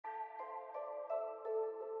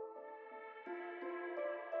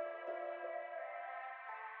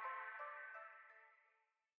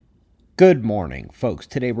Good morning, folks.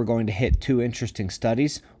 Today we're going to hit two interesting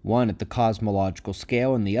studies, one at the cosmological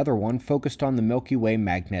scale and the other one focused on the Milky Way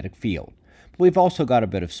magnetic field. But we've also got a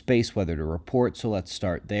bit of space weather to report, so let's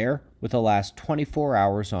start there with the last 24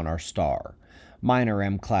 hours on our star. Minor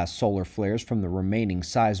M-class solar flares from the remaining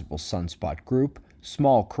sizable sunspot group,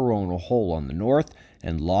 small coronal hole on the north,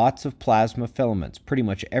 and lots of plasma filaments pretty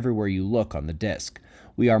much everywhere you look on the disk.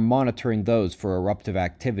 We are monitoring those for eruptive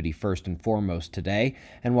activity first and foremost today,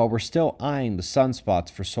 and while we're still eyeing the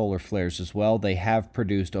sunspots for solar flares as well, they have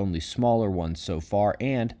produced only smaller ones so far,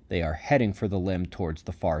 and they are heading for the limb towards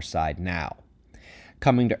the far side now.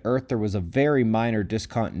 Coming to Earth, there was a very minor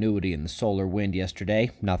discontinuity in the solar wind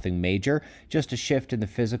yesterday, nothing major, just a shift in the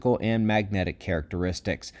physical and magnetic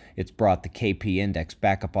characteristics. It's brought the KP index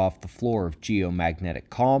back up off the floor of geomagnetic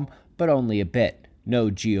calm, but only a bit.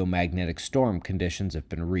 No geomagnetic storm conditions have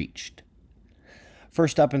been reached.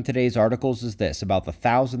 First up in today's articles is this, about the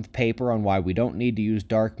 1,000th paper on why we don't need to use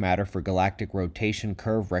dark matter for galactic rotation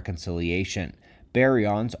curve reconciliation.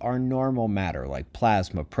 Baryons are normal matter like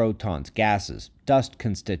plasma, protons, gases, dust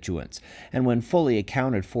constituents, and when fully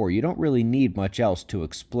accounted for, you don't really need much else to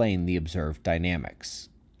explain the observed dynamics.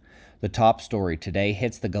 The top story today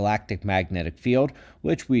hits the galactic magnetic field,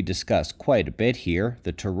 which we discuss quite a bit here,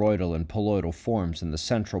 the toroidal and poloidal forms in the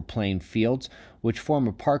central plane fields, which form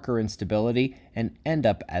a Parker instability and end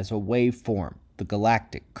up as a waveform, the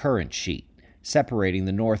galactic current sheet, separating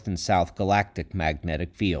the north and south galactic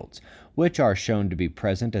magnetic fields, which are shown to be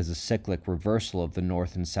present as a cyclic reversal of the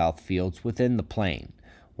north and south fields within the plane.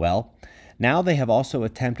 Well, now they have also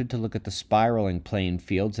attempted to look at the spiraling plane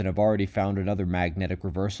fields and have already found another magnetic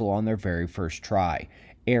reversal on their very first try.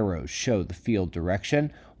 Arrows show the field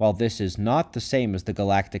direction. While this is not the same as the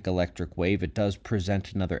galactic electric wave, it does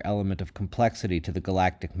present another element of complexity to the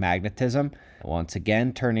galactic magnetism, once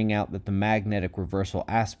again turning out that the magnetic reversal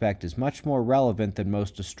aspect is much more relevant than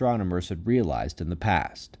most astronomers had realized in the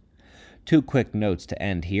past. Two quick notes to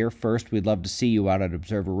end here. First, we'd love to see you out at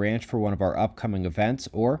Observer Ranch for one of our upcoming events,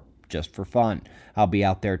 or just for fun. I'll be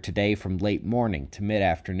out there today from late morning to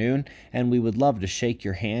mid-afternoon, and we would love to shake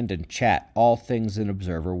your hand and chat all things in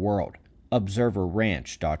Observer World.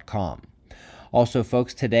 ObserverRanch.com. Also,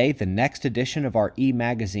 folks, today the next edition of our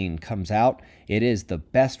e-magazine comes out. It is the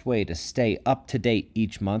best way to stay up to date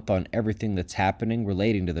each month on everything that's happening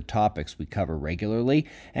relating to the topics we cover regularly.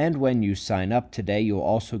 And when you sign up today, you'll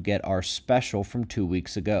also get our special from 2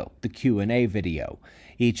 weeks ago, the Q&A video.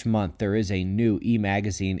 Each month there is a new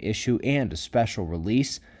e-magazine issue and a special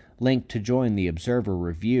release. Link to join the Observer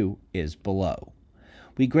Review is below.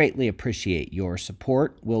 We greatly appreciate your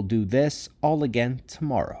support. We'll do this all again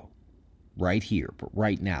tomorrow. Right here, but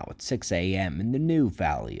right now at 6 a.m. in the new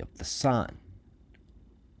Valley of the Sun.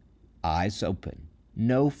 Eyes open,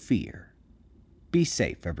 no fear. Be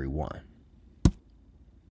safe, everyone.